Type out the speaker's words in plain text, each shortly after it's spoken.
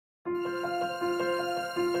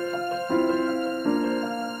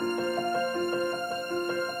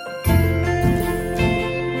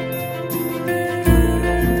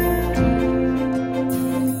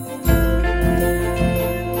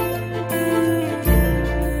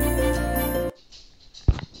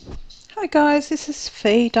guys, this is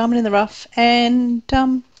Fee, Diamond in the Rough, and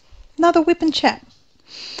another whip and chat.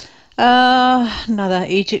 Another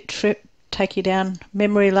Egypt trip, take you down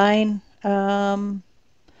memory lane. So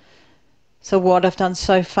what I've done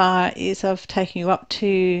so far is I've taken you up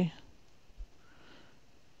to,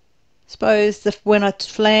 suppose, when I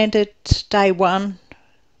landed day one,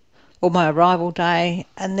 or my arrival day,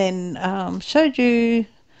 and then showed you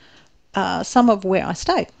some of where I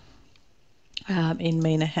stayed in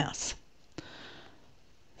Mina House.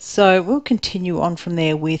 So we'll continue on from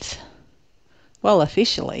there with, well,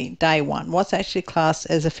 officially day one. What's actually classed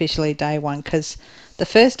as officially day one? Because the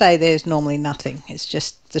first day there's normally nothing. It's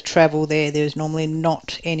just the travel there. There's normally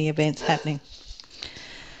not any events happening.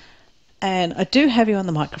 And I do have you on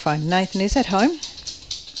the microphone. Nathan is at home.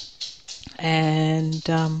 And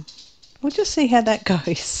we'll just see how that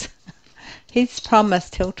goes. He's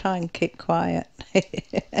promised he'll try and keep quiet.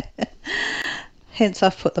 Hence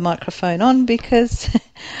I've put the microphone on, because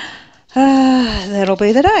that'll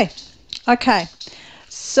be the day. Okay,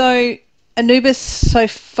 so Anubis so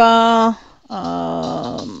far,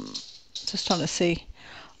 just trying to see.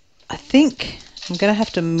 I think I'm going to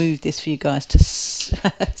have to move this for you guys to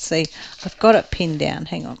see. I've got it pinned down.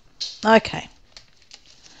 Hang on. Okay.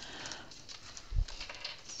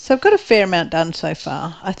 So I've got a fair amount done so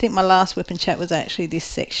far. I think my last whip and chat was actually this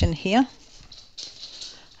section here.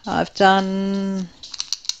 I've done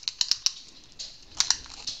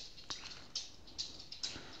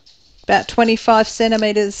about 25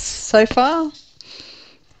 centimetres so far,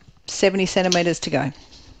 70 centimetres to go.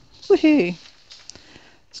 Woohoo!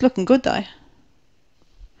 It's looking good though.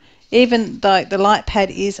 Even though the light pad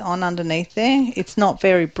is on underneath there, it's not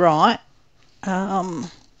very bright. There's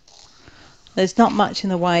not much in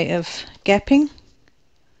the way of gapping.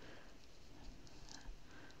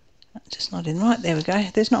 Just not in right. There we go.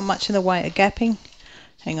 There's not much in the way of gapping.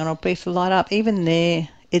 Hang on, I'll beef the light up. Even there,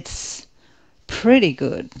 it's pretty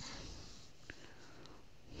good.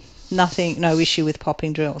 Nothing, no issue with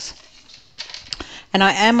popping drills. And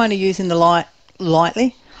I am only using the light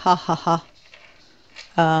lightly. Ha ha ha.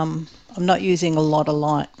 I'm not using a lot of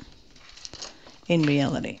light in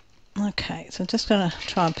reality. Okay, so I'm just going to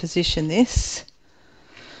try and position this.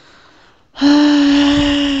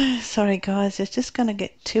 Sorry guys, it's just going to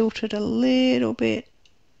get tilted a little bit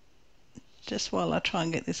just while I try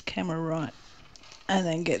and get this camera right and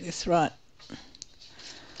then get this right.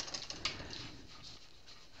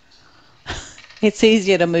 It's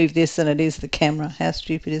easier to move this than it is the camera. How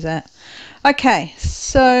stupid is that? Okay,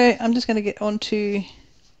 so I'm just going to get onto,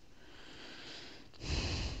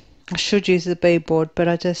 I should use the bead board, but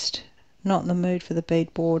I just not in the mood for the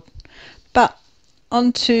bead board. But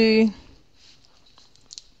onto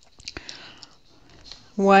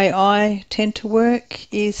way I tend to work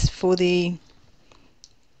is for the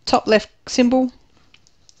top left symbol.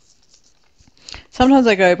 Sometimes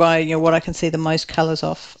I go by what I can see the most colours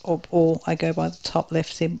off, or I go by the top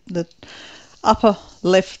left the upper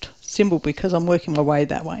left symbol, because I'm working my way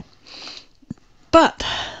that way. But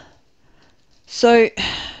so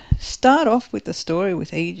start off with the story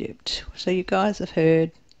with Egypt. So you guys have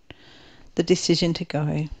heard the decision to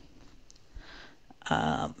go,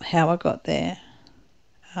 how I got there,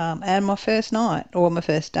 and my first night or my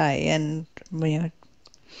first day, and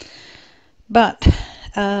but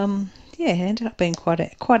yeah, it ended up being quite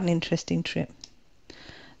an interesting trip.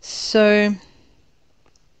 So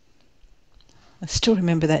I still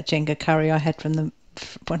remember that Jenga curry I had from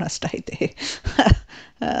when I stayed there.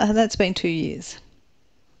 That's been 2 years.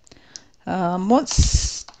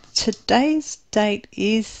 What's today's date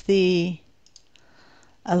is the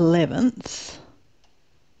 11th.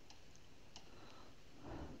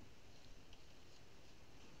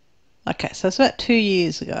 Okay, so it's about 2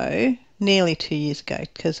 years ago, nearly 2 years ago,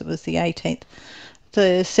 because it was the 18th,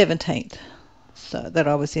 the 17th, so that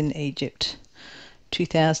I was in Egypt,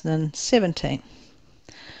 2017.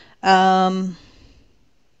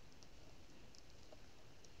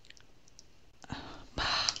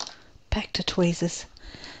 Back to tweezers.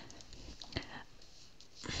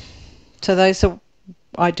 So those are,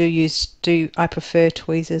 I prefer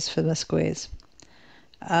tweezers for the squares.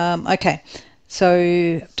 Okay,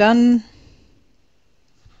 so I've done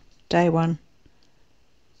day one.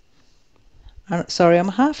 Sorry, I'm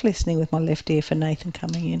half listening with my left ear for Nathan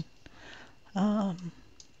coming in.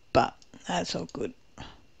 But that's all good.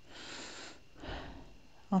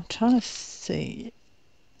 I'm trying to see.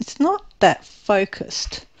 It's not that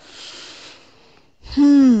focused.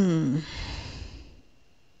 Hang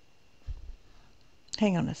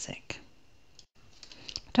on a sec.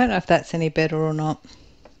 I don't know if that's any better or not.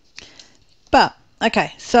 But,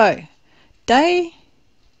 okay, so day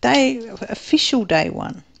official day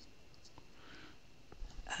one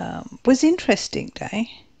was interesting day.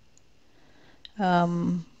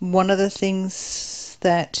 One of the things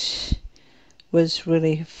that was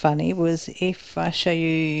really funny was, if I show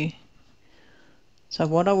you, so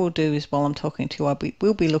what I will do is, while I'm talking to you,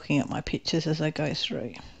 we'll be looking at my pictures as I go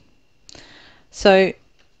through. So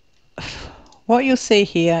what you'll see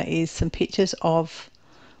here is some pictures of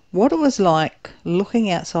what it was like looking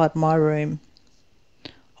outside my room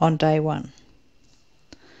on day one.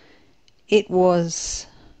 It was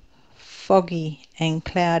foggy and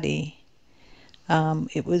cloudy.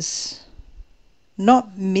 It was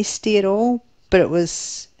not misty at all, but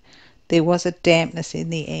there was a dampness in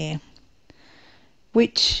the air,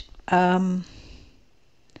 which was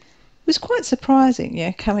quite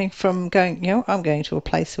surprising, coming from I'm going to a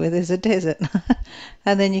place where there's a desert,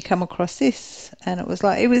 and then you come across this, and it was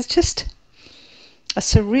just a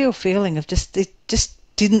surreal feeling of it just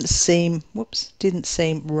didn't seem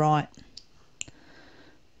right.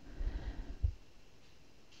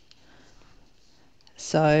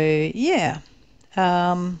 So yeah,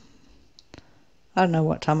 I don't know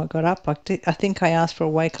what time I got up. I think I asked for a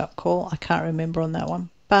wake-up call. I can't remember on that one,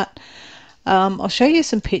 but I'll show you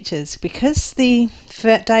some pictures, because the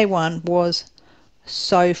day one was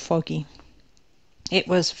so foggy. It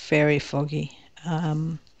was very foggy,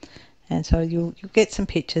 and so you'll get some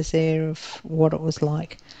pictures there of what it was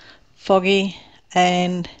like, foggy.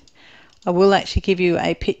 And I will actually give you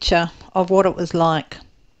a picture of what it was like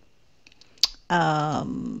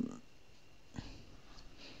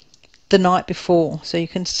the night before, so you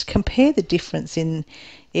can compare the difference in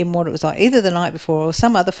what it was like, either the night before or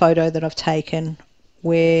some other photo that I've taken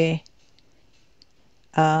where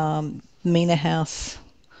Mina House,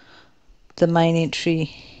 the main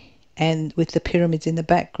entry, and with the pyramids in the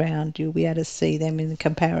background, you'll be able to see them in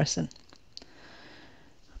comparison.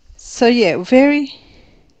 So yeah, very,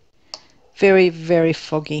 very, very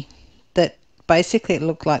foggy. That basically it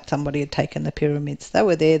looked like somebody had taken the pyramids. They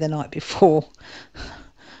were there the night before.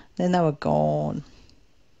 Then they were gone.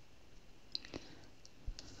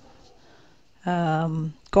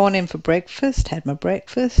 Gone in for breakfast, had my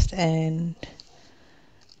breakfast, and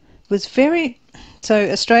was very... So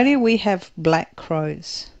Australia, we have black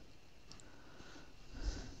crows.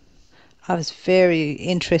 I was very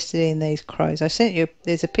interested in these crows. I sent you,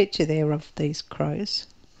 there's a picture there of these crows.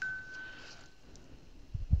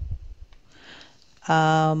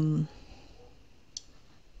 Oh,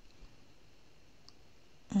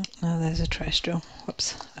 there's a trash drill.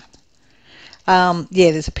 Whoops. Yeah,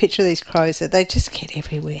 there's a picture of these crows that they just get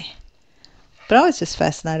everywhere. But I was just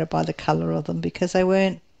fascinated by the colour of them, because they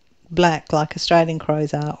weren't black like Australian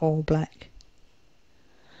crows are, all black.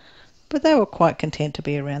 But they were quite content to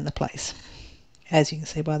be around the place, as you can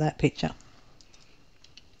see by that picture.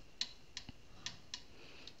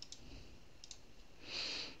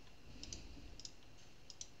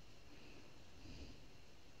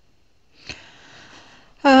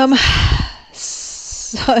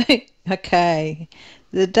 So, okay,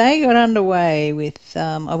 the day got underway with,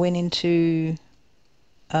 I went into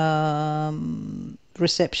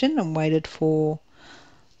reception and waited for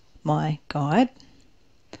my guide.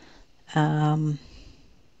 And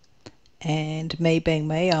me being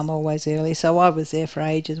me, I'm always early, so I was there for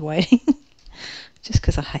ages waiting, just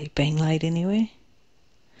because I hate being late anyway.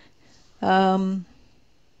 So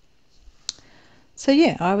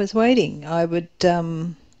yeah, I was waiting. I would,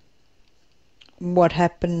 what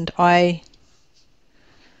happened, I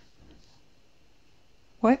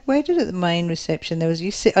waited at the main reception. There was,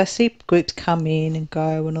 I see groups come in and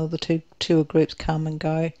go, and all the tour groups come and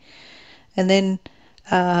go. And then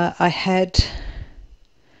I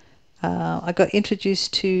got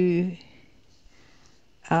introduced to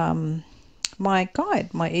my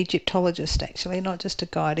guide, my Egyptologist, actually, not just a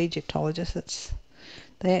guide, Egyptologist.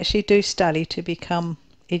 They actually do study to become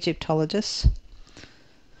Egyptologists.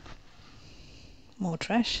 More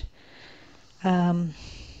trash. And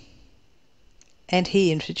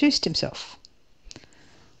he introduced himself,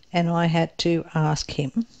 and I had to ask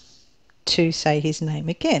him to say his name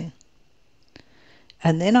again.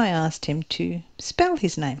 And then I asked him to spell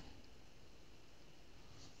his name,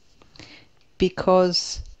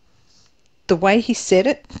 because the way he said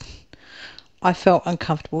it, I felt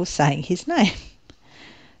uncomfortable saying his name.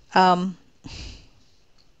 Now,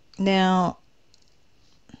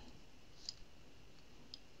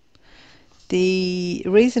 the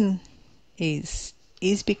reason is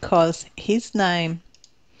because his name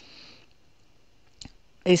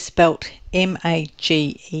is spelt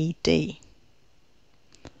Maged.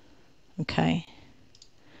 Okay.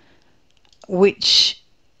 Which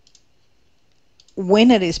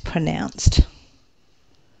when it is pronounced,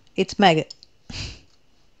 it's maggot.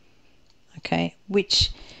 Okay,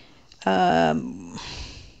 which, how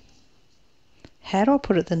do I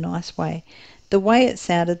put it the nice way? The way it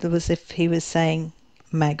sounded was if he was saying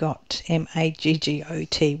maggot,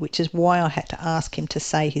 M-A-G-G-O-T, which is why I had to ask him to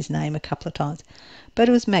say his name a couple of times. But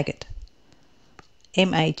it was maggot,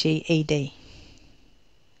 M-A-G-E-D.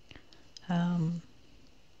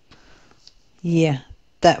 Yeah,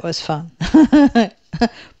 that was fun.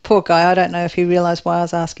 Poor guy, I don't know if he realised why I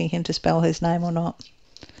was asking him to spell his name or not.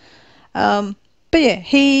 But yeah,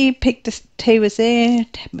 he was there,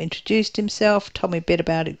 introduced himself, told me a bit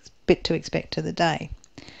to expect to the day.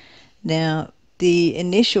 Now, the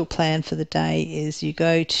initial plan for the day is you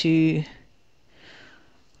go to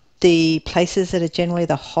the places that are generally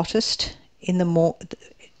the hottest in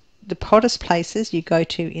the hottest places you go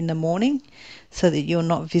to in the morning, so that you're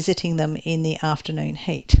not visiting them in the afternoon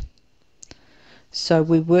heat. So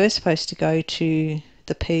we were supposed to go to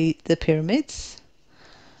the pyramids,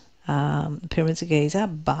 the pyramids of Giza,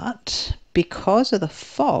 but because of the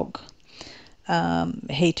fog,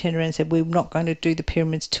 he turned around and said, we're not going to do the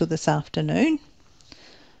pyramids till this afternoon,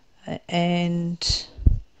 and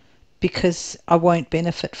because I won't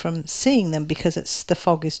benefit from seeing them because the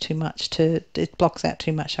fog is too much, it blocks out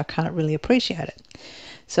too much, I can't really appreciate it.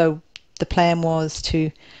 So the plan was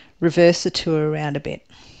to reverse the tour around a bit.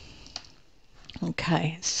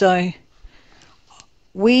 Okay, so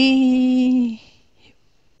he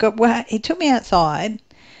took me outside,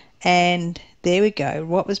 and there we go.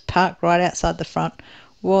 What was parked right outside the front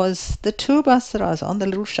was the tour bus that I was on, the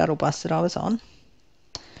little shuttle bus that I was on,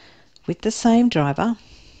 with the same driver,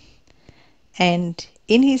 and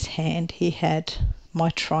in his hand he had my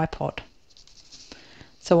tripod.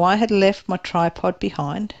 So I had left my tripod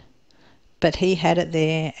behind, but he had it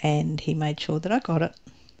there and he made sure that I got it.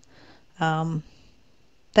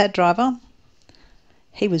 That driver,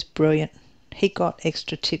 he was brilliant. He got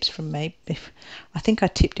extra tips from me. I think I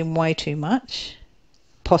tipped him way too much.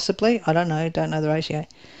 Possibly, I don't know the ratio.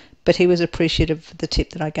 But he was appreciative of the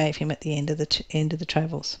tip that I gave him at the end of the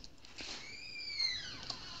travels.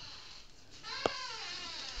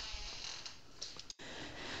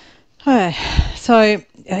 Okay, so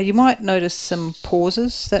you might notice some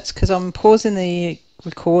pauses. That's because I'm pausing the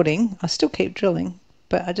recording. I still keep drilling,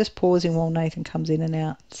 but I'm just pausing while Nathan comes in and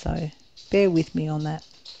out. So bear with me on that.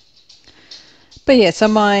 But yeah, so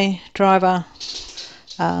my driver,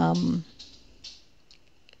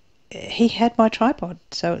 he had my tripod,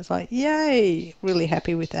 so it's like, yay, really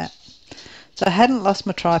happy with that. So I hadn't lost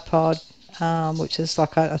my tripod, which is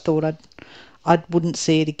like I thought I wouldn't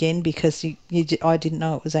see it again, because I didn't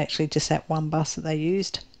know it was actually just that one bus that they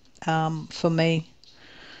used for me.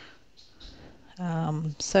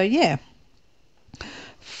 So yeah,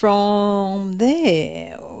 from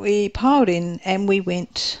there we piled in and we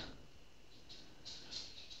went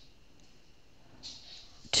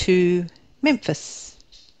to Memphis,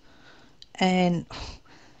 and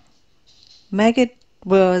Maggot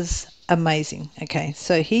was amazing. Okay,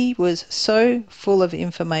 so he was so full of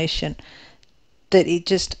information that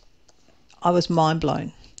I was mind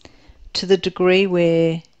blown, to the degree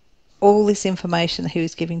where all this information that he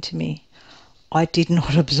was giving to me, I did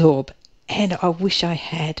not absorb, and I wish I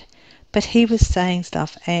had. But he was saying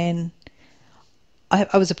stuff, and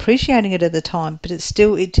I was appreciating it at the time, but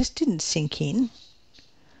it just didn't sink in.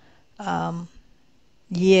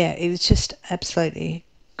 Yeah, it was just absolutely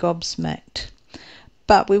gobsmacked.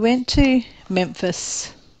 But we went to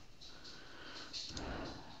Memphis,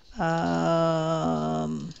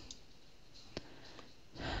 and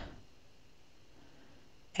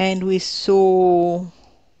we saw,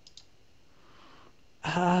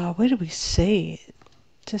 where did we see it?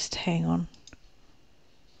 Just hang on.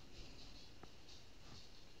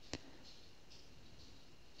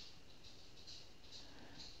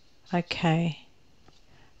 Okay.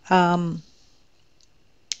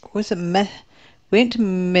 Was it we went to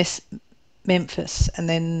Memphis, and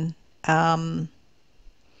then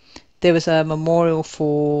there was a memorial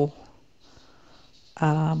for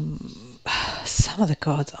some of the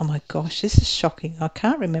gods. Oh my gosh, this is shocking. I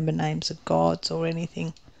can't remember names of gods or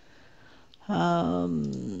anything. But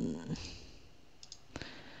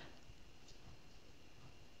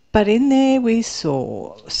in there we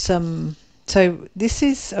saw some. So this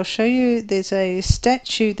is, I'll show you, there's a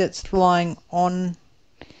statue that's lying on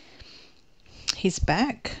his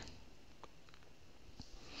back.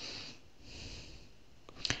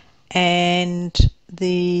 And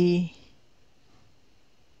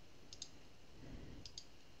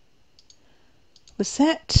was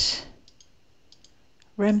that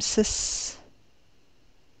Ramses?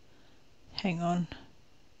 hang on.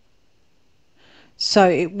 So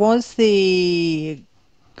it was the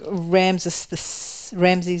Ramses the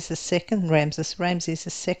second. Ramses the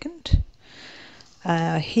second.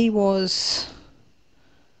 He was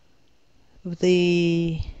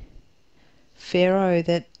the pharaoh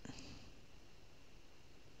that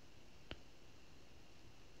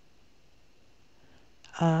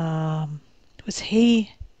was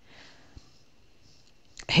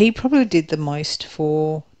he probably did the most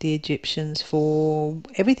for the Egyptians. For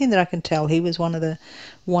everything that I can tell, he was one of the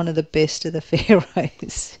best of the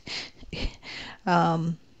pharaohs.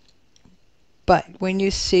 But when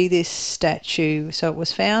you see this statue, so it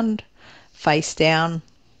was found face down.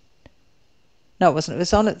 No, it wasn't. It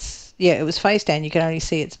was on its, yeah, it was face down. You can only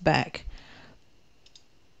see its back.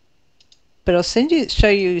 But I'll show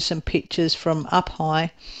you some pictures from up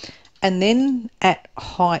high, and then at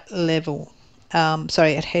height level.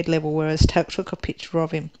 At head level, where I took a picture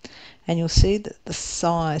of him, and you'll see that the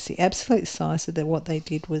size, the absolute size of what they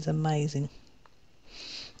did was amazing.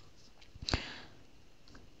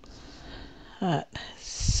 Right,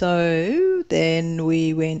 so then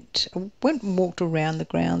we went and walked around the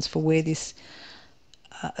grounds for where this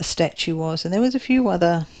statue was, and there was a few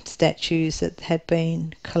other statues that had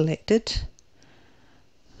been collected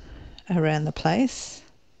around the place.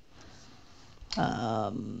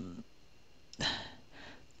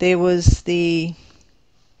 There was the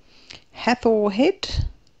Hathor head.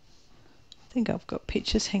 I think I've got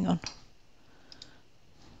pictures. Hang on.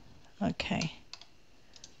 Okay.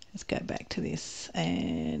 Let's go back to this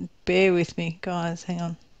and bear with me, guys. Hang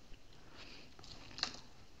on.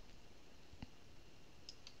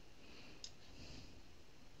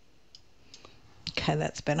 Okay,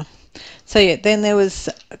 that's better. So yeah, then there was,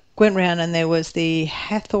 went round and there was the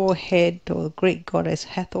Hathor head, or the Greek goddess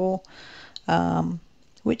Hathor,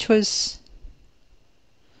 which was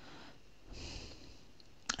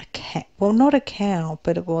a cat. Well, not a cow,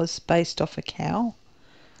 but it was based off a cow.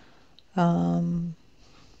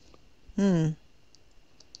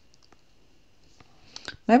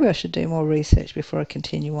 Maybe I should do more research before I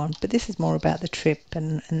continue on, but this is more about the trip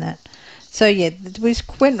and that. So yeah, we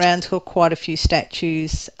went round to quite a few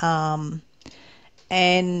statues, and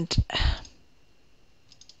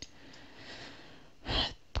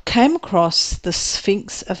came across the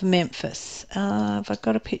Sphinx of Memphis. Have I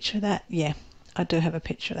got a picture of that? Yeah, I do have a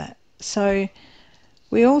picture of that. So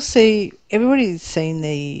we all see, everybody's seen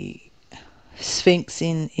the Sphinx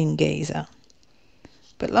in Giza.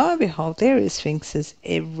 But lo and behold, there is sphinxes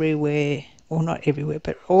everywhere. Well, not everywhere,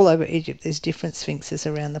 but all over Egypt. There's different sphinxes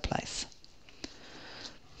around the place.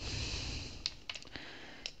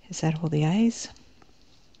 Is that all the A's?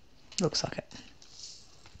 Looks like it.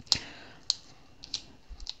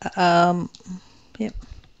 Yep.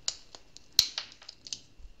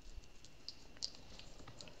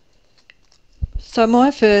 So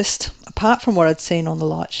my first, apart from what I'd seen on the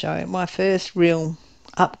light show, my first real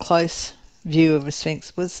up-close view of a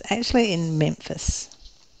sphinx was actually in Memphis,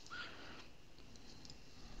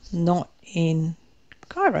 not in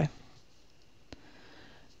Cairo.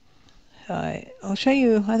 I'll show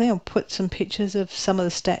you, I think I'll put some pictures of some of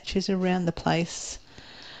the statues around the place,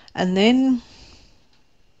 and then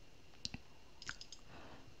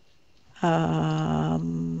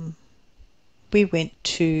we went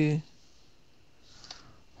to,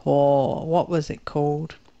 what was it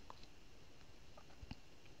called?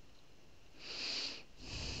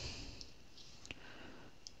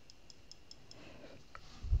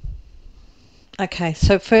 Okay,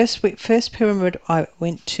 so first pyramid I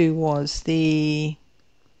went to was the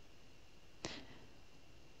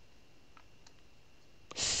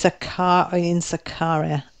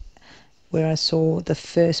Saqqara, where I saw the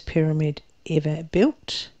first pyramid ever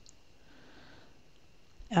built.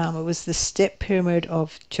 It was the step pyramid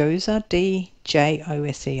of Djoser,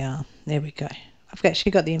 Djoser. There we go. I've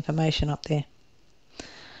actually got the information up there.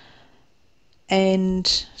 And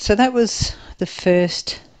so that was the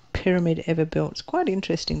first pyramid ever built. It's quite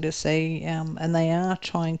interesting to see, and they are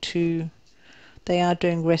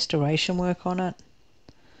doing restoration work on it.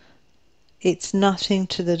 It's nothing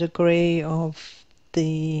to the degree of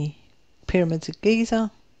the pyramids of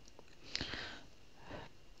Giza,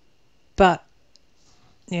 but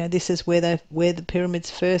this is where the pyramids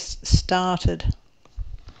first started.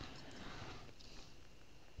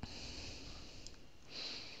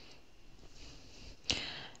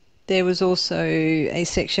 There was also a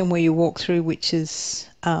section where you walk through which is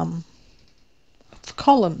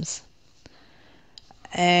columns,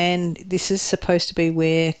 and this is supposed to be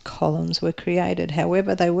where columns were created.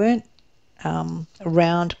 However, they weren't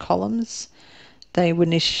round columns. They were,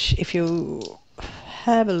 if you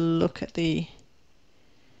have a look at the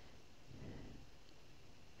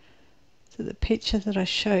picture that I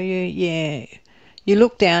show you, yeah, you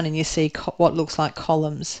look down and you see what looks like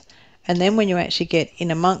columns, and then when you actually get in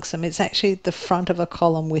amongst them, it's actually the front of a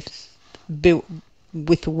column built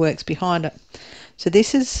with the works behind it. So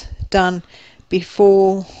this is done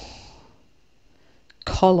before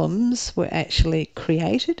columns were actually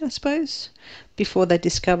created, I suppose, before they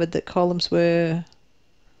discovered that columns were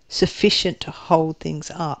sufficient to hold things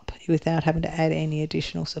up without having to add any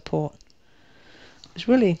additional support. It's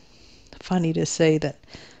really funny to see that,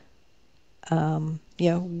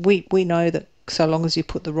 we know that so long as you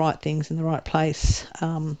put the right things in the right place,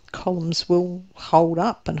 columns will hold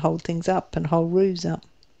up and hold things up and hold roofs up.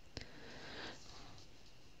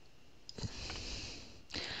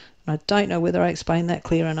 I don't know whether I explained that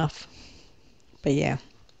clear enough, but yeah.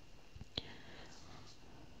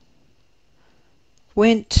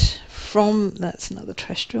 Went from, that's another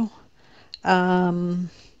trash drill,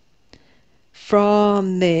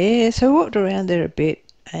 from there, so I walked around there a bit,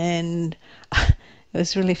 and it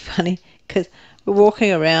was really funny because we're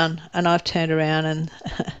walking around and I've turned around and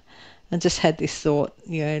and just had this thought,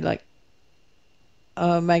 like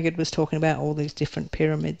Magid was talking about all these different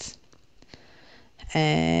pyramids,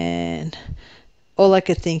 and all I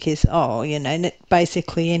could think is,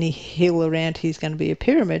 basically any hill around here is going to be a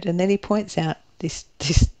pyramid, and then he points out these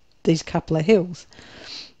couple of hills.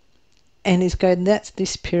 And he's going, that's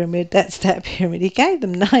this pyramid, that's that pyramid. He gave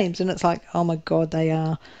them names, and it's like, oh my God, they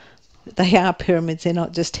are pyramids. They're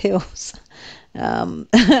not just hills.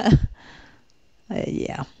 Yeah,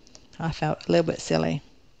 I felt a little bit silly.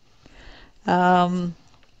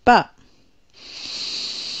 But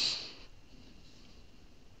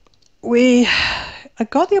I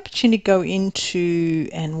got the opportunity to go into,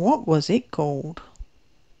 and what was it called?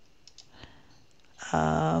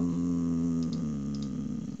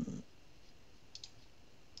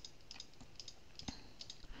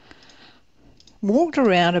 Walked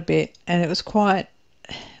around a bit, and it was quite,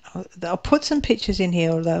 I'll put some pictures in here,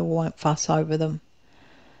 although I won't fuss over them.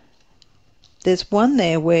 There's one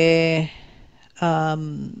there where you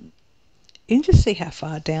can just see how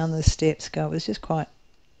far down the steps go. It's just quite,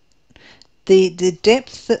 the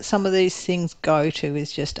depth that some of these things go to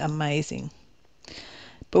is just amazing.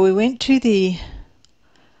 But we went to the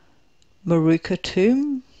Maruka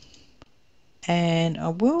tomb, and I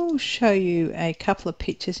will show you a couple of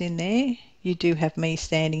pictures in there. You do have me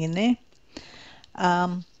standing in there.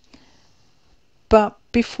 But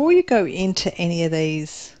before you go into any of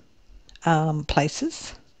these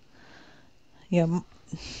places,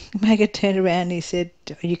 Maggot turned around and he said,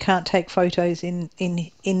 you can't take photos in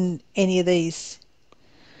any of these.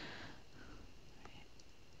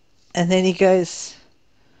 And then he goes,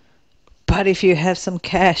 but if you have some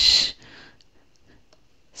cash,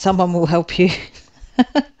 someone will help you.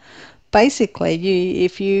 Basically,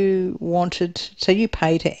 if you wanted, so you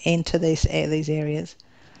pay to enter these areas,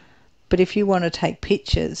 but if you want to take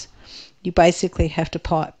pictures, you basically have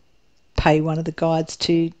to pay one of the guides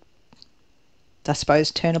to, I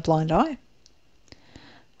suppose, turn a blind eye.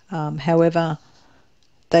 However,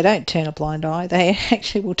 they don't turn a blind eye. They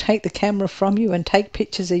actually will take the camera from you and take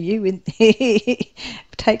pictures of you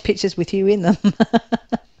take pictures with you in them.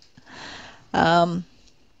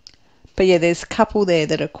 But yeah, there's a couple there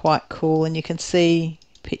that are quite cool, and you can see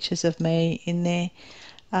pictures of me in there.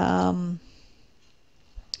 Oh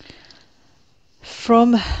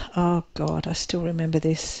God, I still remember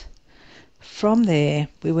this. From there,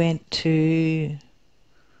 we went to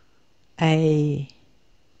a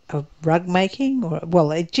rug making,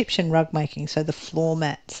 Egyptian rug making, so the floor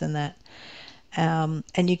mats and that.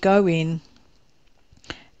 And you go in,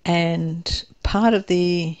 and part of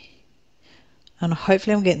the, and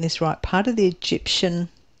hopefully I'm getting this right, part of the Egyptian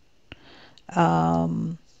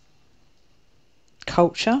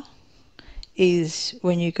culture is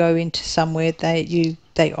when you go into somewhere,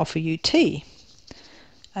 they offer you tea.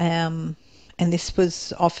 And this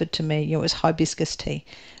was offered to me. It was hibiscus tea.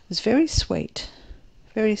 It was very sweet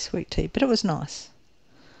tea, but it was nice.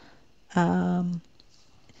 And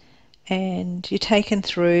you're taken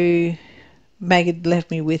through. Maggie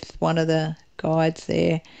left me with one of the guides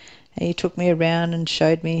there, and he took me around and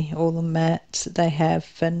showed me all the mats that they have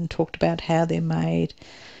and talked about how they're made.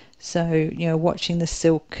 So, watching the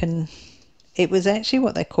silk, and it was actually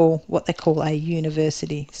what they call a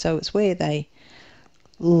university. So it's where they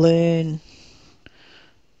learn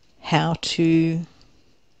how to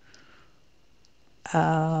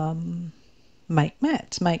make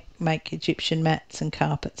mats, make Egyptian mats and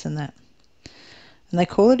carpets and that. And they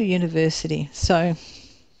call it a university. So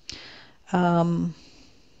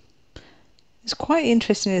It's quite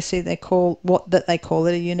interesting to see they call it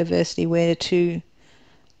a university, where to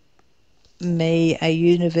me a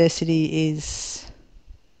university is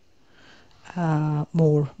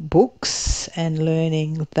more books and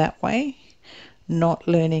learning that way, not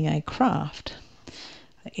learning a craft.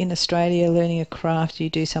 In Australia, learning a craft, you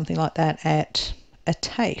do something like that at a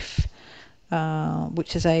TAFE,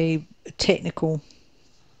 which is a technical.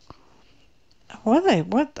 What I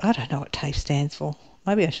don't know what TAFE stands for.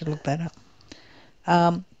 Maybe I should look that up.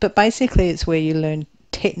 But basically, it's where you learn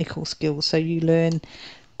technical skills. So you learn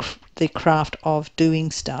the craft of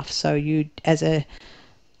doing stuff. So you, as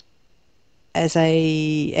how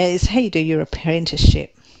you do your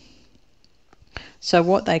apprenticeship. So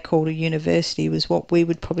what they called a university was what we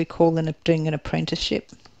would probably call doing an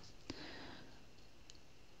apprenticeship.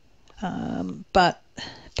 But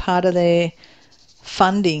part of their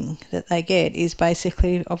funding that they get is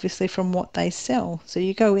basically obviously from what they sell. So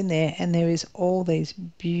you go in there and there is all these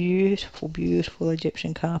beautiful, beautiful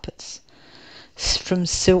Egyptian carpets, from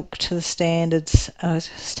silk to the standards.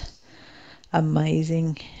 Just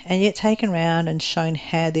amazing. And yet taken around and shown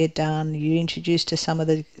how they're done. You're introduced to some of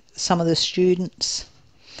the students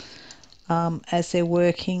as they're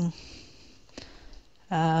working.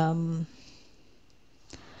 And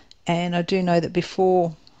I do know that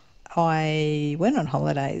before I went on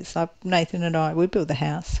holidays, Nathan and we built the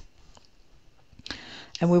house,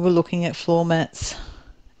 and we were looking at floor mats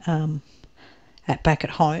back at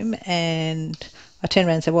home, and I turned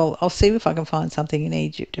around and said, well, I'll see if I can find something in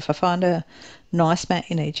Egypt. If I find a nice mat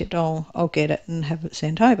in Egypt, I'll get it and have it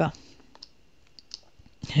sent over.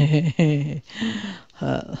 Yeah,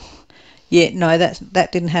 no,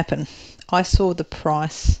 that didn't happen. I saw the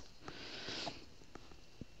price.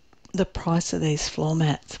 The price of these floor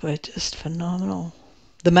mats were just phenomenal.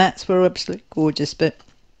 The mats were absolutely gorgeous, but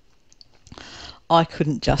I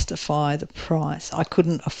couldn't justify the price. I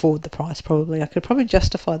couldn't afford the price, probably. I could probably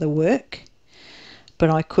justify the work, but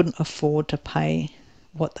I couldn't afford to pay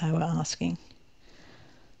what they were asking.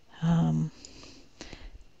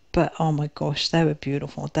 But oh my gosh, they were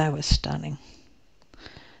beautiful. They were stunning.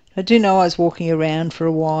 I do know I was walking around for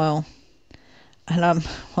a while, and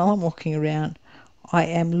while I'm walking around, I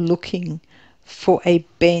am looking for a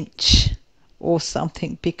bench or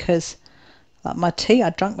something, because like I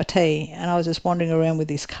drank my tea and I was just wandering around with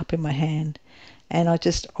this cup in my hand, and I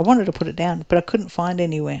wanted to put it down, but I couldn't find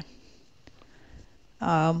anywhere.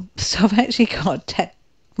 So I've actually got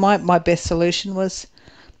my best solution was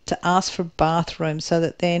to ask for a bathroom, so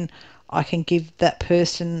that then I can give that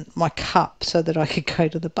person my cup so that I could go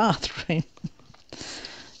to the bathroom.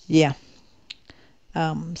 Yeah.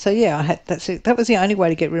 So yeah, that was the only way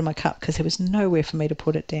to get rid of my cup, because there was nowhere for me to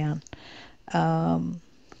put it down.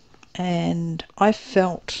 And I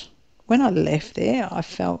felt, when I left there, I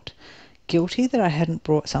felt guilty that I hadn't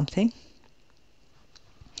brought something.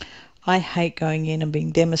 I hate going in and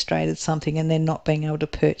being demonstrated something and then not being able to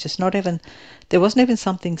purchase. There wasn't even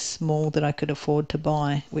something small that I could afford to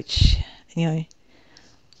buy, which, well,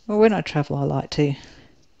 when I travel, I like to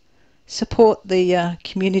support the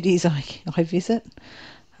communities I visit.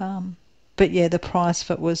 But yeah, the price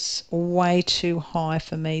of it was way too high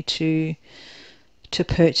for me to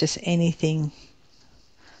purchase anything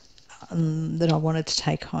that I wanted to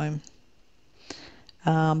take home.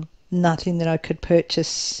 Nothing that I could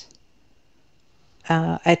purchase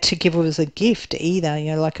to give as a gift either.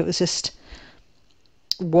 Like it was just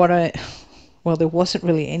well, there wasn't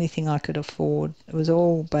really anything I could afford. It was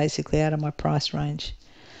all basically out of my price range.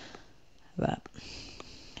 But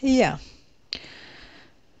yeah.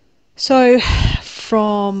 So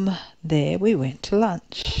from there we went to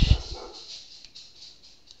lunch.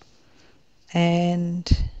 And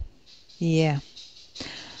yeah,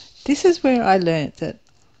 this is where I learnt that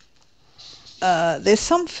there's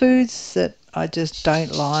some foods that I just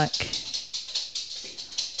don't like.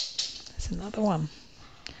 There's another one.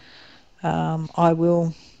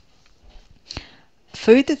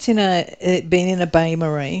 Food that's been in a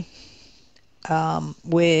bain-marie,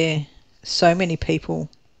 where so many people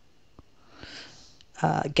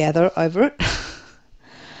gather over it,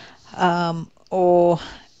 or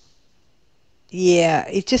yeah,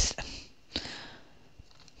 it just,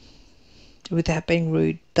 without being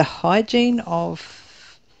rude, the hygiene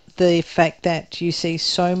of the fact that you see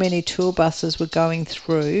so many tour buses were going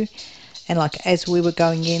through, and like as we were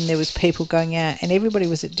going in, there was people going out, and everybody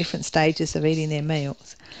was at different stages of eating their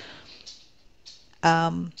meals.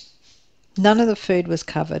 None of the food was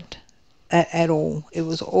covered at all. It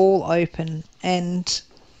was all open, and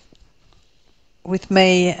with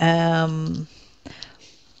me,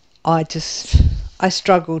 I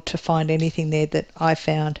struggled to find anything there that I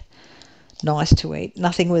found nice to eat.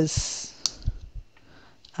 Nothing was,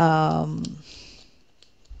 yeah,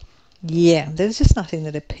 there was just nothing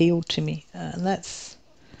that appealed to me. And that's,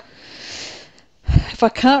 if I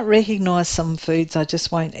can't recognise some foods, I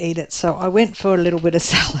just won't eat it. So I went for a little bit of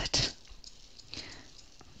salad.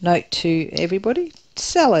 Note to everybody,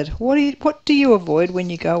 salad. What do you avoid when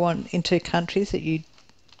you go on into countries that you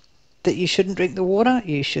shouldn't drink the water?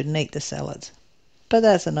 You shouldn't eat the salads. But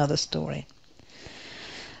that's another story.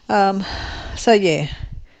 So yeah,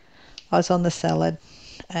 I was on the salad,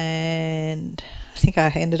 and I think I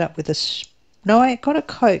ended up with no, I got a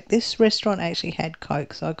Coke. This restaurant actually had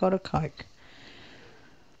Coke, so I got a Coke.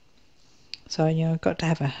 So, you know, I got to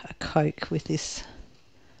have a Coke with this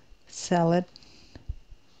salad.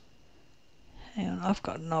 Hang on, I've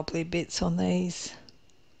got knobbly bits on these.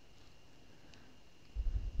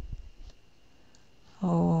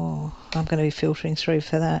 Oh, I'm going to be filtering through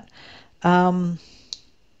for that.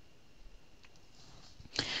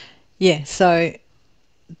 Yeah, so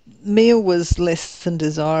meal was less than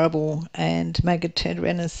desirable, and Maggot turned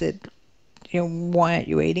around and said, you know, why aren't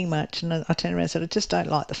you eating much? And I turned around and said, I just don't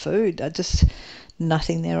like the food.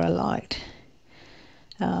 Nothing there I liked.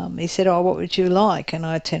 He said, oh, what would you like? And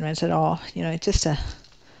I turned around and said, oh, you know, just a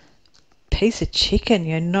piece of chicken,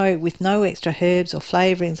 you know, with no extra herbs or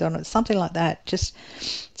flavourings on it, something like that. Just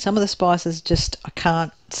some of the spices, just I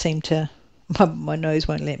can't seem to, my nose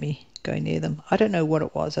won't let me go near them. I don't know what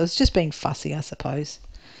it was. I was just being fussy, I suppose.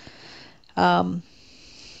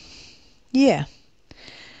 Yeah.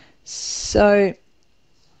 So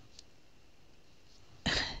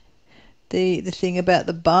the thing about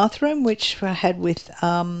the bathroom, which I had with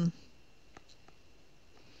Mr.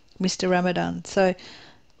 Ramadan. So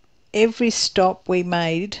every stop we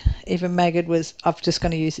made, even Maggot was, I'm just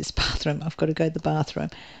going to use this bathroom. I've got to go to the bathroom.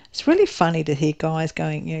 It's really funny to hear guys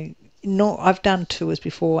going, you know, I've done tours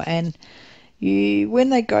before, and when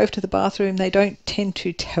they go to the bathroom, they don't tend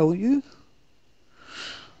to tell you.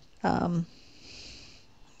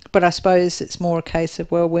 But I suppose it's more a case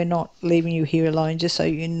of, well, we're not leaving you here alone, just so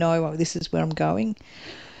you know, oh, this is where I'm going.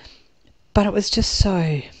 But it was just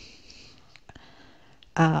so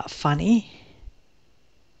funny.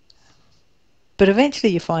 But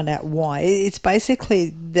eventually you find out why. It's basically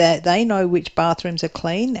that they know which bathrooms are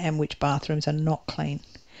clean and which bathrooms are not clean.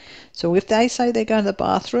 So if they say they're going to the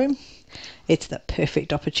bathroom, it's the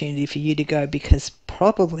perfect opportunity for you to go, because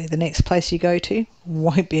probably the next place you go to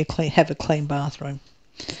won't be have a clean bathroom,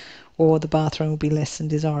 or the bathroom will be less than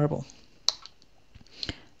desirable.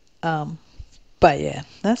 But yeah,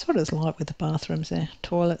 that's what it's like with the bathrooms there.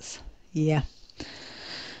 Toilets, yeah.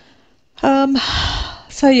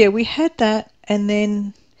 So yeah, we had that, and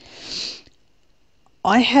then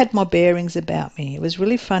I had my bearings about me. It was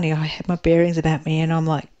really funny. I had my bearings about me, and I'm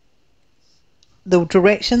like, the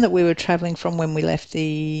direction that we were travelling from when we left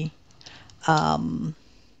the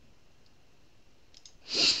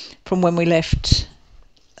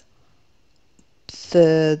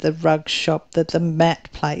the rug shop, the mat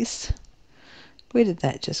place. Where did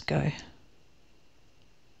that just go?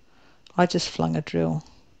 I just flung a drill.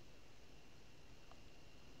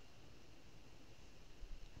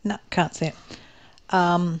 No, can't see it.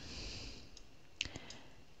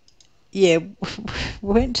 Yeah,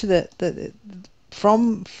 went to the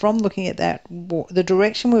from looking at that, the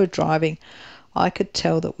direction we were driving, I could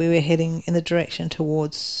tell that we were heading in the direction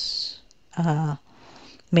towards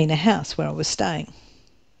Mina House, where I was staying.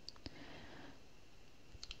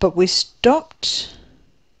 But we stopped.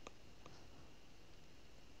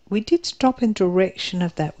 We did stop in direction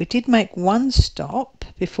of that. We did make one stop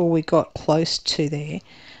before we got close to there,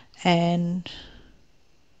 and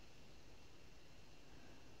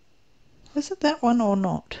was it that one or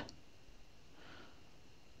not?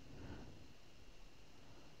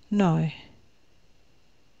 No.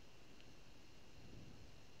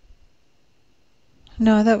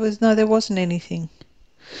 No, there wasn't anything.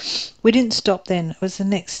 We didn't stop then. It was the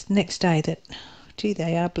next day that, gee,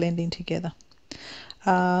 they are blending together.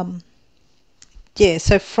 Yeah,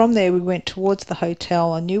 so from there we went towards the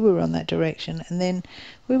hotel. I knew we were on that direction, and then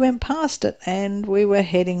we went past it and we were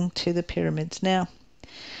heading to the pyramids. Now,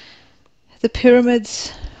 the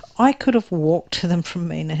pyramids, I could have walked to them from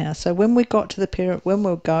Mina House. So when we got to the pyramid, when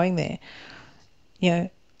we were going there, you know,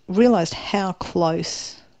 realised how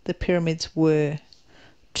close the pyramids were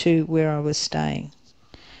to where I was staying.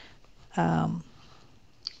 I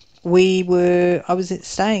was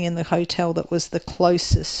staying in the hotel that was the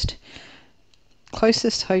closest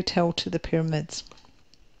hotel to the pyramids,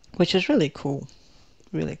 which is really cool.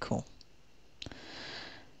 Really cool.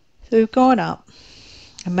 So we've gone up,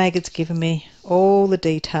 and Megan's given me all the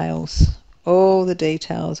details all the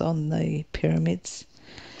details on the pyramids,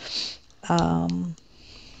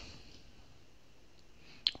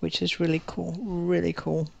 which is really cool, really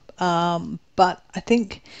cool. But I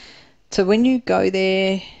think, so when you go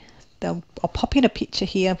there, I'll pop in a picture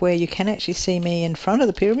here where you can actually see me in front of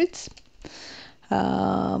the pyramids.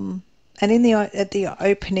 And at the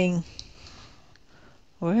opening,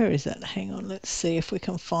 where is it? Hang on, let's see if we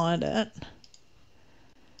can find it.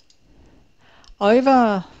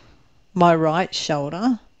 Over my right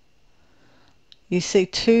shoulder, you see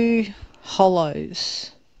two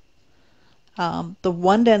hollows. The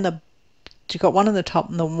one down the, you've got one on the top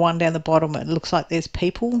and the one down the bottom. It looks like there's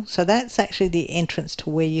people. So that's actually the entrance to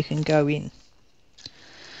where you can go in.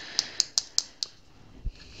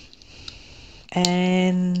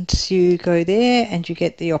 And you go there and you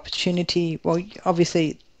get the opportunity. Well,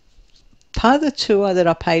 obviously, part of the tour that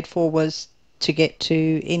I paid for was to get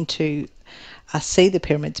into see the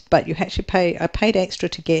pyramids, but you actually I paid extra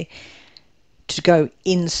to go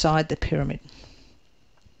inside the pyramid.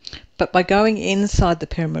 But by going inside the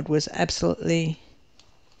pyramid was absolutely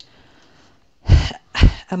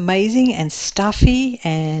amazing and stuffy,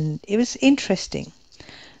 and it was interesting.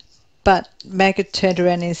 But Maggot turned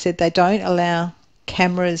around and said they don't allow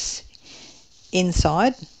cameras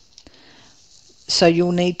inside, so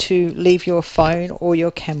you'll need to leave your phone or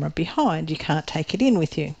your camera behind. You can't take it in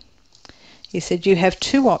with you. He said you have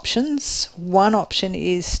two options. One option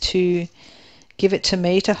is to give it to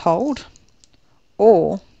me to hold,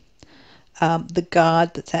 or the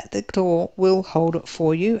guard that's at the door will hold it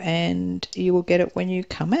for you and you will get it when you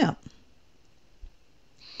come out.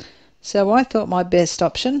 So I thought my best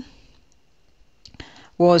option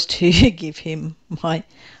was to give him my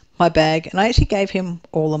bag, and I actually gave him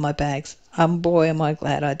all of my bags. Boy, am I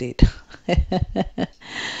glad I did.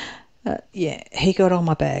 Yeah, he got all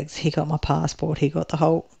my bags. He got my passport. He got the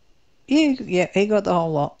whole, yeah, he got the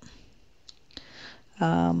whole lot.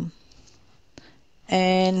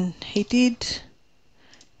 And he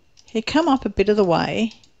come up a bit of the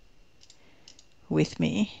way with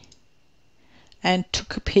me and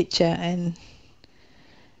took a picture, and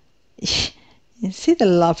you see the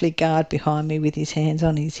lovely guard behind me with his hands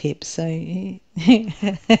on his hips. So they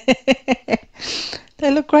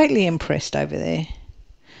look greatly impressed over there.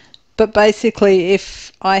 But basically,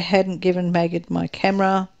 if I hadn't given Maggot my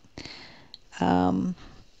camera, I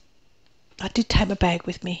did take my bag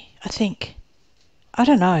with me, I think. I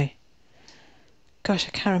don't know. Gosh,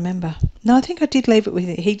 I can't remember. No, I think I did leave it with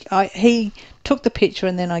him. He took the picture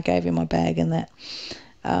and then I gave him my bag and that.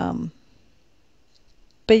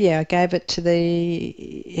 But yeah, I gave it to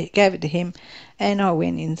him, and I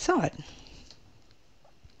went inside.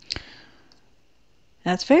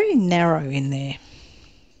 Now it's very narrow in there.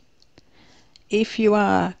 If you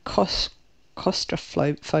are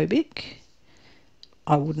claustrophobic,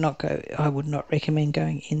 I would not recommend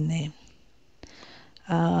going in there.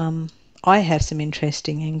 I have some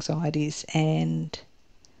interesting anxieties, and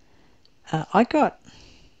I got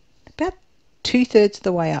about 2/3 of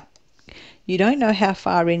the way up. You don't know how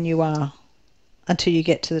far in you are until you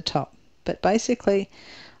get to the top. But basically,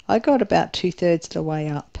 I got about 2/3 of the way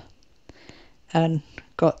up and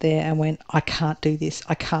got there and went, I can't do this.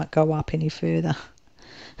 I can't go up any further.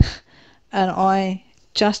 And I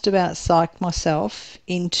just about psyched myself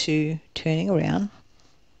into turning around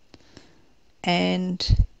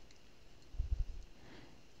and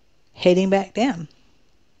heading back down,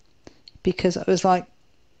 because it was like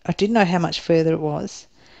I didn't know how much further it was.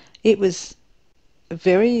 It was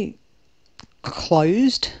very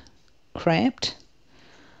closed, cramped.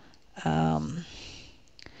 And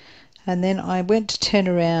then I went to turn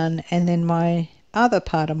around, and then my other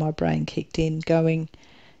part of my brain kicked in going,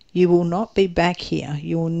 you will not be back here.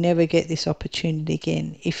 You will never get this opportunity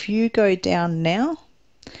again. If you go down now,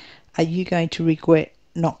 are you going to regret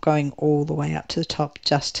not going all the way up to the top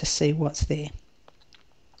just to see what's there?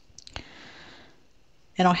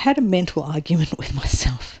 And I had a mental argument with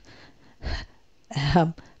myself.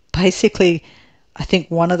 Basically, I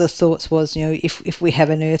think one of the thoughts was, if we have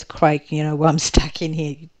an earthquake, I'm stuck in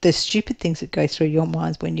here. The stupid things that go through your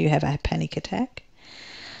minds when you have a panic attack.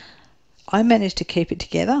 I managed to keep it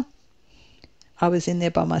together. I was in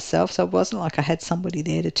there by myself, so it wasn't like I had somebody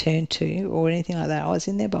there to turn to or anything like that. I was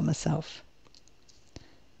in there by myself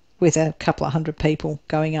with a couple of hundred people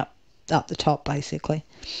going up the top, basically.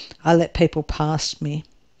 I let people past me.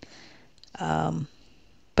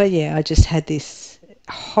 But yeah, I just had this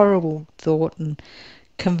horrible thought and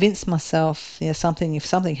convinced myself, if something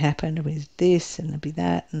happened, it was this and it'd be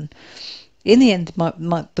that. And In the end,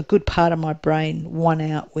 the good part of my brain won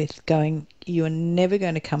out with going, you're never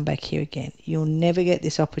going to come back here again. You'll never get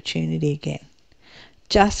this opportunity again.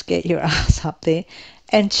 Just get your ass up there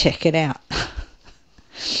and check it out.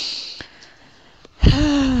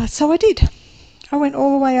 So I did. I went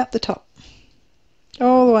all the way up the top.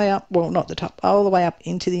 All the way up, well, not the top, all the way up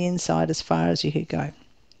into the inside as far as you could go.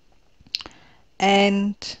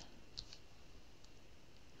 And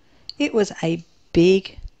it was a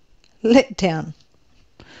big letdown.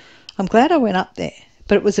 I'm glad I went up there,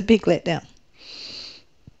 but it was a big letdown.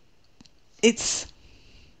 It's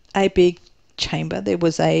a big chamber. There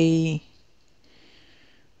was a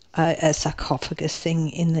sarcophagus thing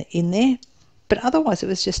in there, but otherwise it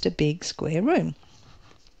was just a big square room.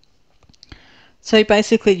 So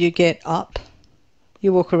basically you get up,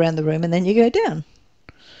 you walk around the room, and then you go down.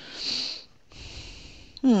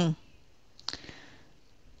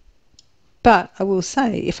 But I will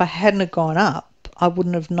say, if I hadn't have gone up, I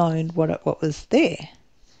wouldn't have known what was there,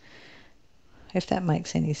 if that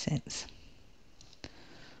makes any sense.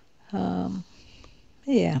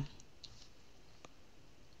 Yeah.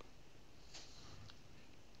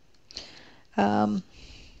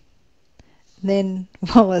 Then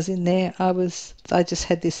while I was in there, I just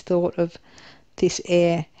had this thought of this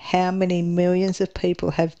air. How many millions of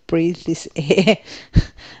people have breathed this air?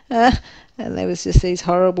 And there was just these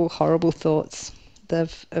horrible, horrible thoughts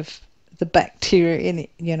of the bacteria in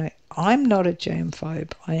it. You know, I'm not a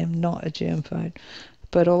germphobe. I am not a germphobe.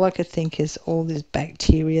 But all I could think is all this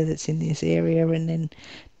bacteria that's in this area, and then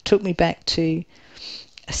took me back to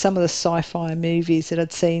some of the sci-fi movies that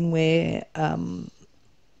I'd seen where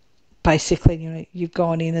basically, you know, you've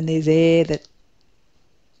gone in and there's air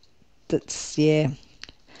that's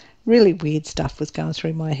really weird stuff was going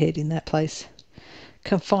through my head in that place.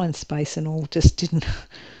 Confined space and all, just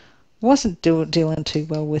wasn't dealing too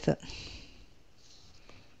well with it.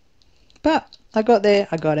 But I got there,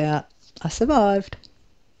 I got out, I survived.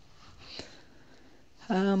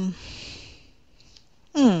 So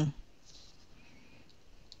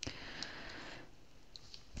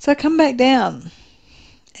I come back down,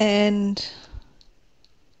 and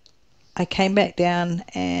I came back down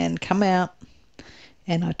and come out,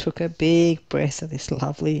 and I took a big breath of this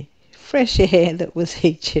lovely fresh air that was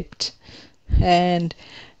Egypt. And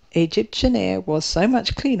Egyptian air was so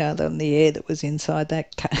much cleaner than the air that was inside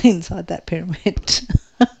that pyramid.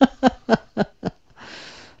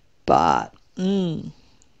 But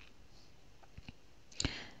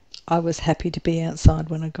I was happy to be outside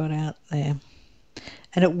when I got out there.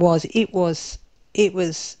 And it was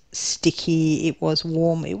sticky, it was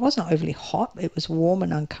warm, it wasn't overly hot, it was warm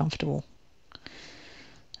and uncomfortable.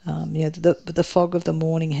 The fog of the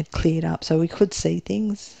morning had cleared up, so we could see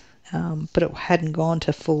things, but it hadn't gone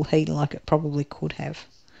to full heat like it probably could have.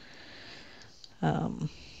 But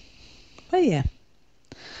yeah.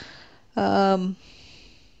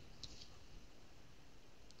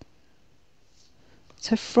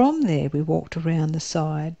 So from there we walked around the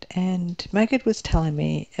side, and Magid was telling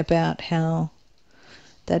me about how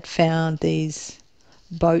they'd found these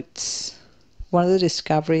boats. One of the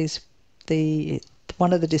discoveries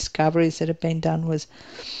that had been done was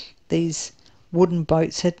these wooden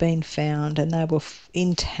boats had been found, and they were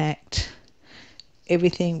intact,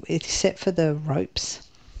 everything except for the ropes.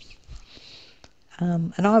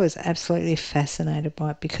 And I was absolutely fascinated by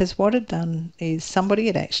it, because what had done is somebody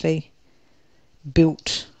had actually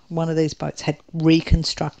built one of these boats, had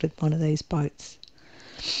reconstructed one of these boats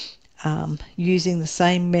using the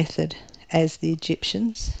same method as the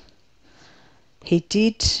Egyptians. He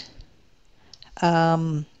did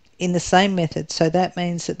in the same method, so that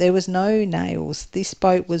means that there was no nails. This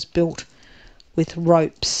boat was built with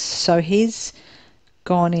ropes. So he's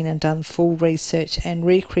gone in and done full research and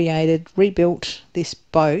rebuilt this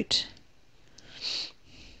boat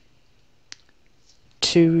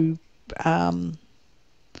to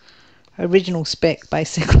original spec,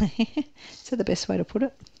 basically. Is that the best way to put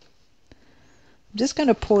it? I'm just going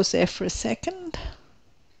to pause there for a second.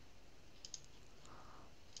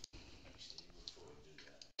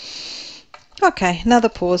 Okay, another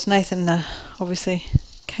pause. Nathan obviously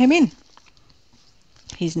came in.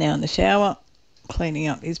 He's now in the shower, cleaning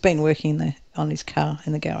up. He's been working on his car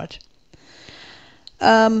in the garage.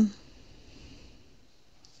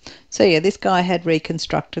 So yeah, this guy had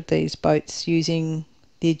reconstructed these boats using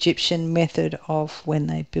the Egyptian method of when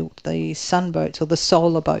they built the sun boats or the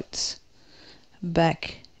solar boats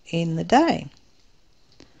back in the day.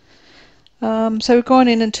 So we've gone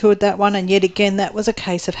in and toured that one, and yet again that was a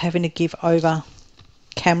case of having to give over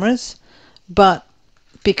cameras, but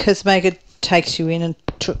because Megan takes you in and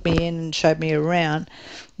took me in and showed me around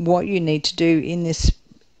what you need to do in this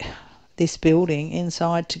building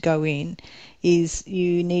inside to go in is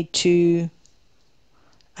you need to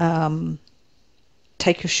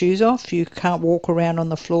take your shoes off. You can't walk around on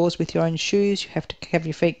the floors with your own shoes. You have to have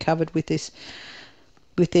your feet covered with these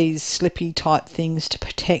slippy type things to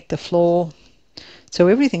protect the floor. So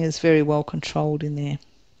everything is very well controlled in there.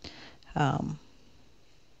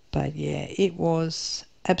 But yeah, it was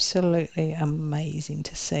absolutely amazing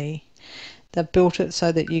to see. They've built it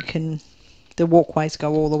so that the walkways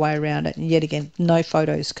go all the way around it, and yet again, no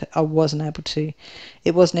photos. I wasn't able to.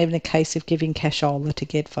 It wasn't even a case of giving cashola to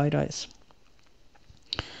get photos.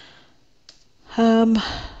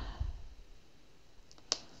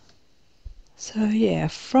 So yeah,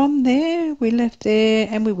 from there we left there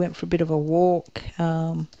and we went for a bit of a walk.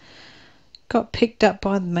 Got picked up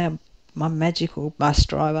by my magical bus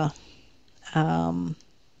driver, and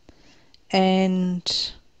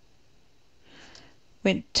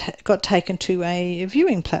got taken to a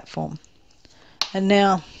viewing platform. And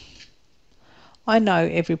now I know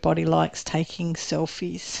everybody likes taking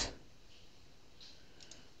selfies.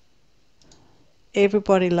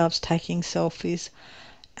 Everybody loves taking selfies.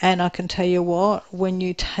 And I can tell you what, when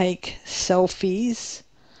you take selfies,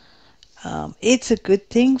 it's a good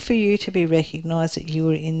thing for you to be recognised that you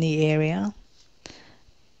were in the area.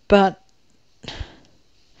 But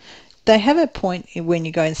they have a point when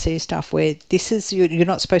you go and see stuff where you're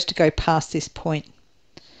not supposed to go past this point.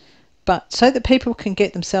 But so that people can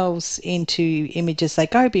get themselves into images, they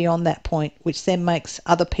go beyond that point, which then makes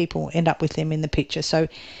other people end up with them in the picture. So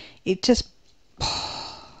it just...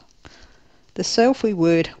 The selfie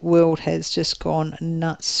world has just gone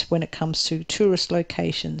nuts when it comes to tourist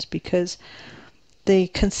locations, because the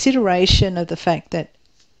consideration of the fact that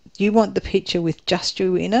you want the picture with just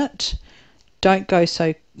you in it, don't go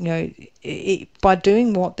so, by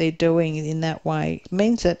doing what they're doing in that way, it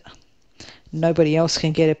means that nobody else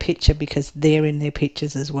can get a picture because they're in their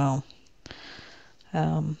pictures as well.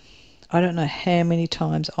 I don't know how many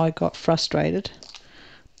times I got frustrated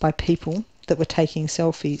by people that were taking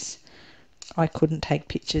selfies. I couldn't take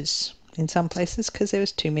pictures in some places because there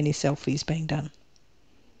was too many selfies being done.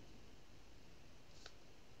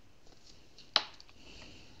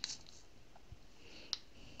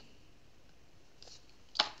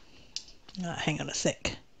 Oh, hang on a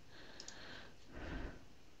sec.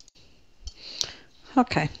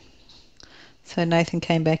 Okay. So Nathan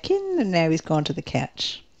came back in and now he's gone to the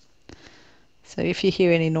couch. So if you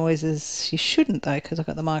hear any noises, you shouldn't though, because I've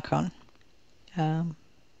got the mic on. But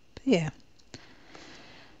yeah.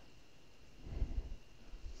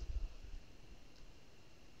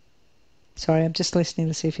 Sorry, I'm just listening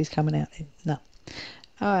to see if he's coming out there. No.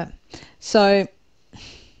 Alright. So,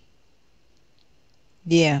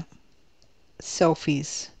 yeah.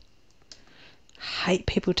 Selfies. Hate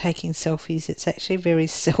people taking selfies. It's actually very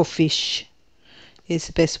selfish, is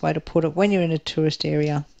the best way to put it. When you're in a tourist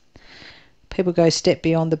area, people go a step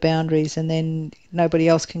beyond the boundaries and then nobody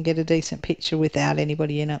else can get a decent picture without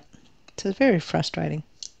anybody in it. So it's very frustrating.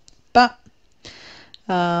 But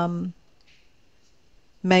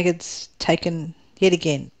Maggard's taken yet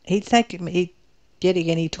again. He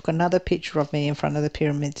took another picture of me in front of the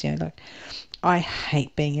pyramids. I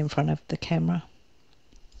hate being in front of the camera.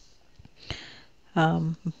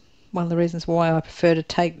 One of the reasons why I prefer to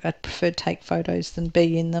take photos than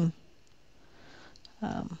be in them.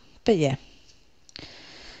 But yeah.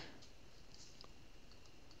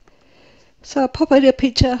 So I'll pop in a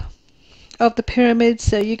picture of the pyramids.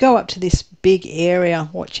 So you go up to this big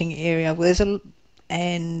watching area,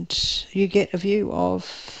 and you get a view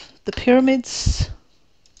of the pyramids.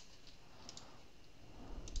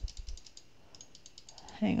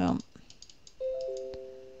 Hang on.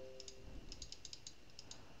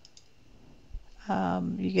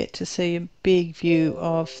 You get to see a big view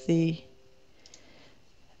of the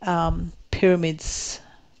pyramids,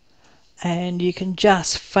 and you can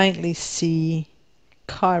just faintly see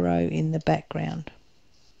Cairo in the background.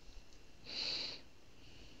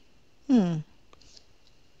 So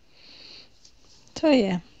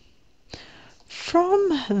yeah,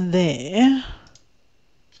 from there,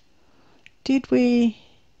 so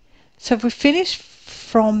we finished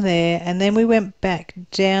from there, and then we went back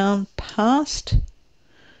down past,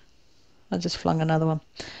 I just flung another one,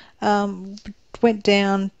 went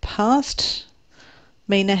down past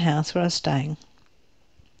Mina House where I was staying,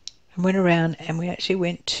 and went around, and we actually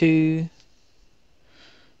went to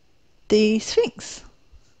the Sphinx.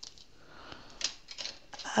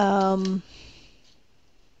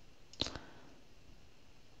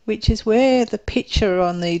 Which is where the picture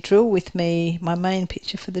on the drill with me, my main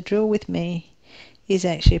picture for the drill with me, is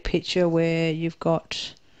actually a picture where you've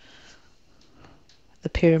got the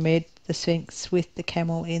pyramid, the Sphinx with the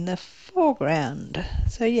camel in the foreground.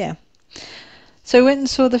 So yeah. So I went and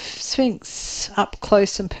saw the Sphinx up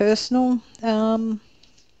close and personal. And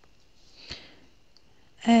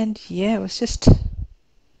yeah, it was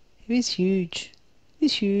huge. It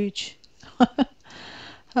was huge.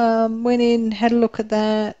 Went in, had a look at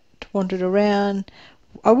that, wandered around.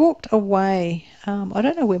 I walked away. I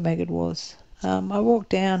don't know where Megan was. I walked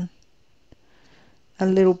down a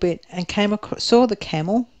little bit and came across, saw the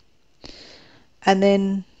camel, and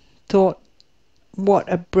then thought,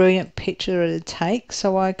 what a brilliant picture it'd take.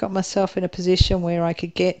 So I got myself in a position where I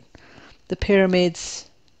could get the pyramids,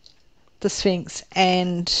 the Sphinx,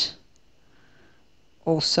 and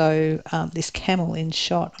also this camel in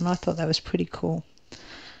shot, and I thought that was pretty cool.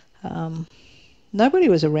 Nobody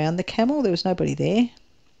was around the camel. There was nobody there.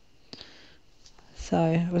 So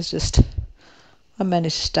it was just, I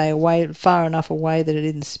managed to stay away, far enough away that it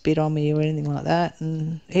didn't spit on me or anything like that,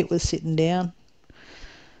 and it was sitting down.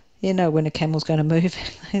 You know, when a camel's going to move,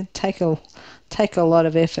 it take a lot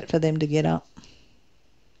of effort for them to get up.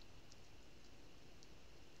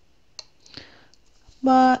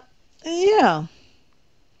 But yeah.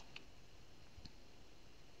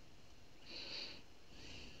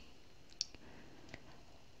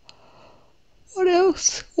 What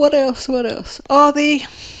else? What else? What else? Oh,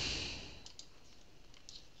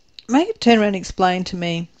 Megan turned around and explained to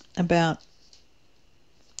me about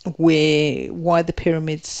why the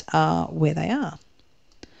pyramids are where they are.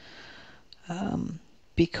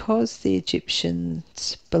 Because the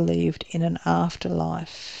Egyptians believed in an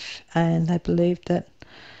afterlife, and they believed that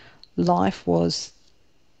life was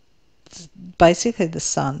basically the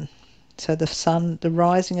sun. So the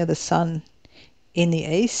rising of the sun in the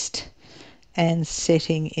east and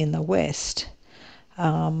setting in the west.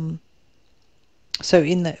 So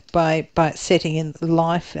by setting in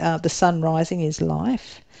life, the sun rising is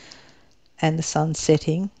life, and the sun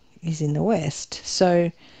setting is in the west.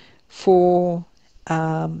 So for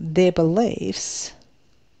their beliefs,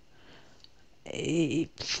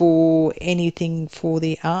 for anything for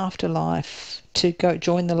the afterlife, to go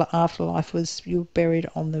join the afterlife, was you're buried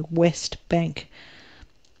on the west bank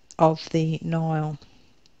of the Nile.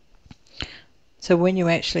 So when you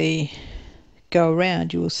actually go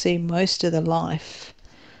around, you will see most of the life,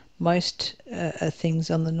 most things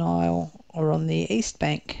on the Nile are on the east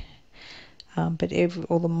bank, but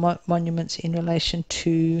all the monuments in relation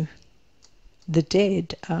to the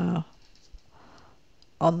dead are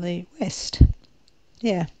on the west.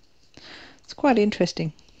 Yeah, it's quite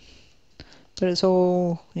interesting. But it's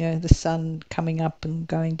all, the sun coming up and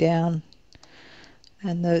going down,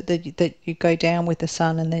 and that you go down with the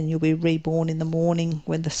sun, and then you'll be reborn in the morning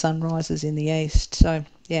when the sun rises in the east. So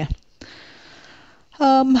yeah.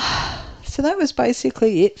 So that was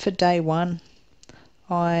basically it for day one.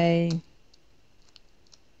 Was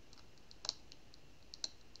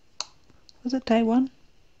it day one?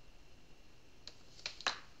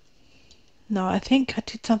 No, I think I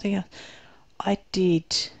did something else. I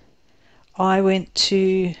did. I went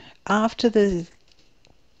to, after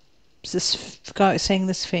seeing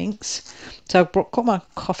the Sphinx, so I got my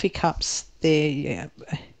coffee cups there. Yeah.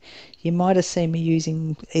 You might have seen me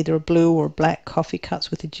using either a blue or a black coffee cups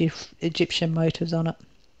with Egyptian motifs on it.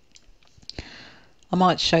 I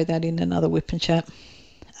might show that in another whip and chat.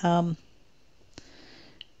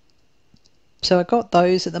 So I got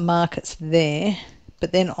those at the markets there,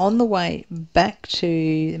 but then on the way back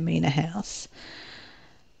to the Mina house,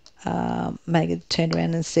 Megan turned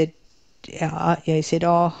around and said, he said,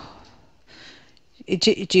 oh,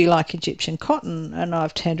 do you like Egyptian cotton? And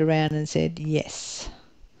I've turned around and said, yes.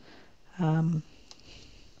 I've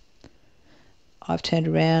turned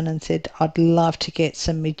around and said, I'd love to get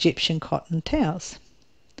some Egyptian cotton towels.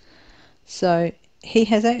 So he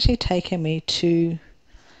has actually taken me to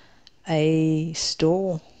a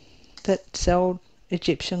store that sold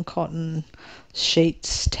Egyptian cotton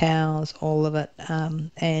sheets, towels, all of it.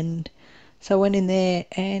 And so I went in there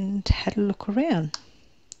and had a look around.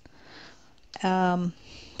 There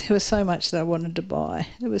was so much that I wanted to buy.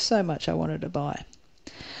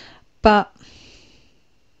 But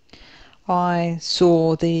I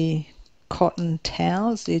saw the cotton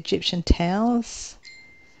towels, the Egyptian towels,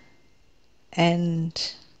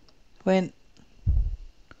 and went,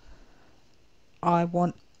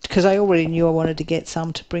 because I already knew I wanted to get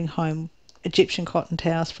some to bring home, Egyptian cotton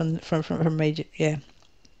towels from Egypt, yeah.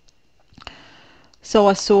 So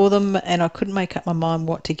I saw them and I couldn't make up my mind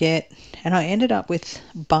what to get, and I ended up with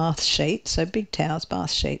bath sheets, so big towels, bath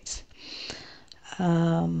sheets,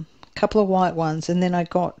 couple of white ones, and then I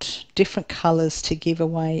got different colours to give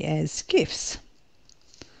away as gifts.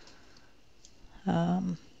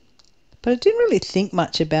 But I didn't really think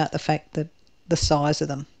much about the fact that the size of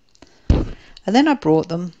them. And then I brought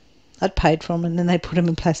them. I'd paid for them, and then they put them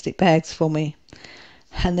in plastic bags for me.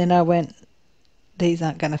 And then I went, these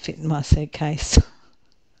aren't going to fit in my suitcase.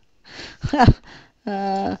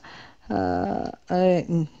 No,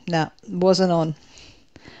 wasn't on.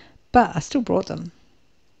 But I still brought them.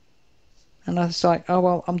 And I was like, oh,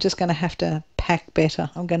 well, I'm just going to have to pack better.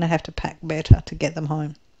 I'm going to have to pack better to get them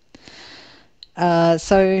home.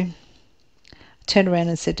 So I turned around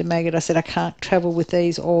and said to Maggot, I said, I can't travel with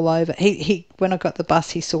these all over. He when I got the bus,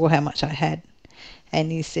 he saw how much I had.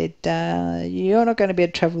 And he said, you're not going to be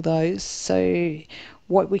able to travel those. So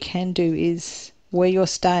what we can do is, where you're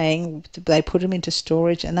staying, they put them into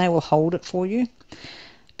storage and they will hold it for you.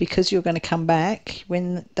 Because you're going to come back,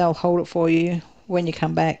 when they'll hold it for you, when you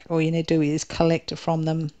come back, all you need to do is collect it from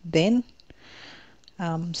them then.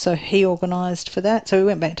 So he organised for that. So we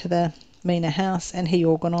went back to the Mina house and he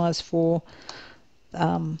organised for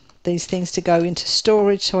these things to go into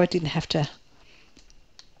storage, so I didn't have to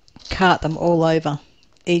cart them all over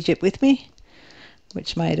Egypt with me,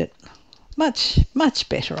 which made it much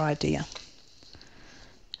better idea.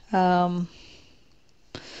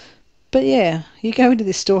 But yeah, you go into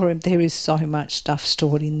this storeroom, there is so much stuff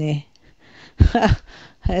stored in there.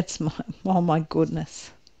 Oh my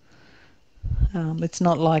goodness. It's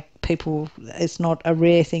not like it's not a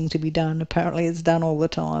rare thing to be done. Apparently it's done all the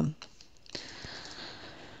time.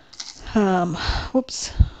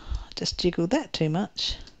 Whoops, just jiggled that too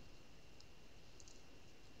much.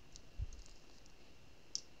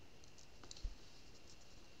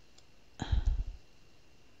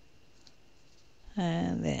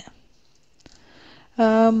 And there.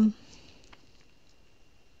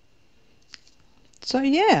 So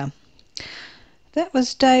yeah, that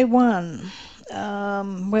was day one.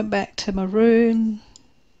 Went back to my room.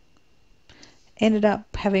 Ended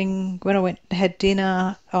up having, when I had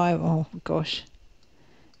dinner,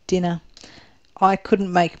 dinner. I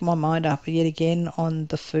couldn't make my mind up yet again on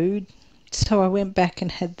the food. So I went back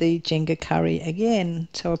and had the Jenga curry again,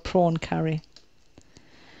 so a prawn curry.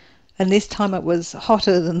 And this time it was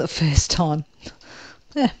hotter than the first time.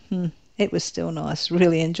 It was still nice,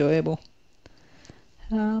 really enjoyable.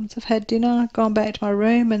 So I've had dinner, gone back to my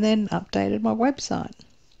room, and then updated my website.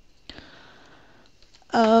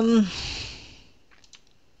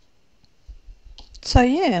 So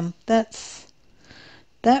yeah, that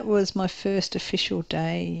was my first official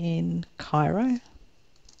day in Cairo.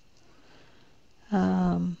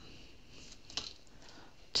 I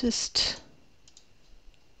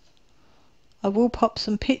will pop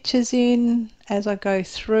some pictures in as I go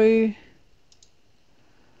through.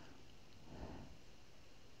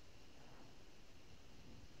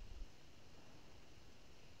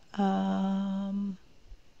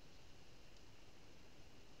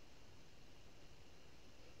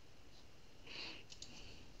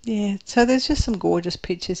 Yeah, so there's just some gorgeous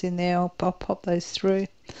pictures in there. I'll pop those through.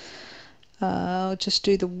 I'll just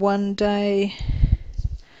do the one day,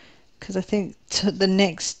 because I think the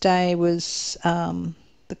next day was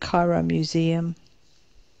the Cairo Museum,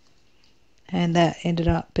 and that ended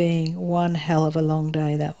up being one hell of a long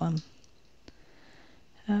day, that one.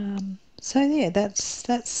 So yeah,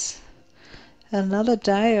 that's another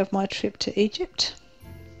day of my trip to Egypt.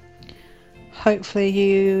 Hopefully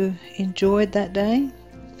you enjoyed that day.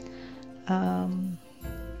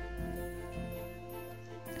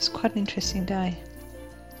 It's quite an interesting day.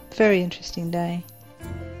 Very interesting day.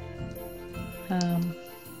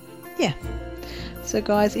 Yeah. So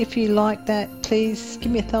guys, if you like that, please give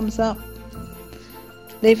me a thumbs up.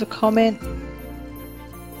 Leave a comment.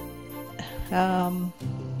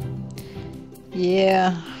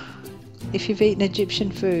 Yeah. If you've eaten Egyptian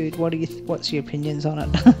food, what's your opinions on it?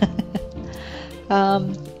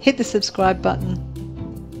 Hit the subscribe button.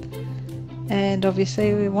 And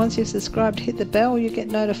obviously, once you've subscribed, hit the bell, you get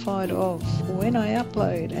notified of when I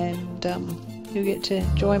upload, and you'll get to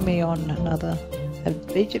join me on another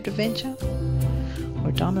Egypt adventure, or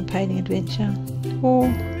a diamond painting adventure, or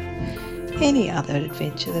any other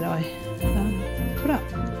adventure that I put up.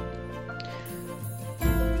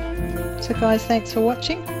 So guys, thanks for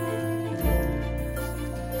watching,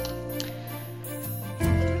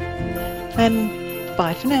 and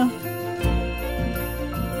bye for now.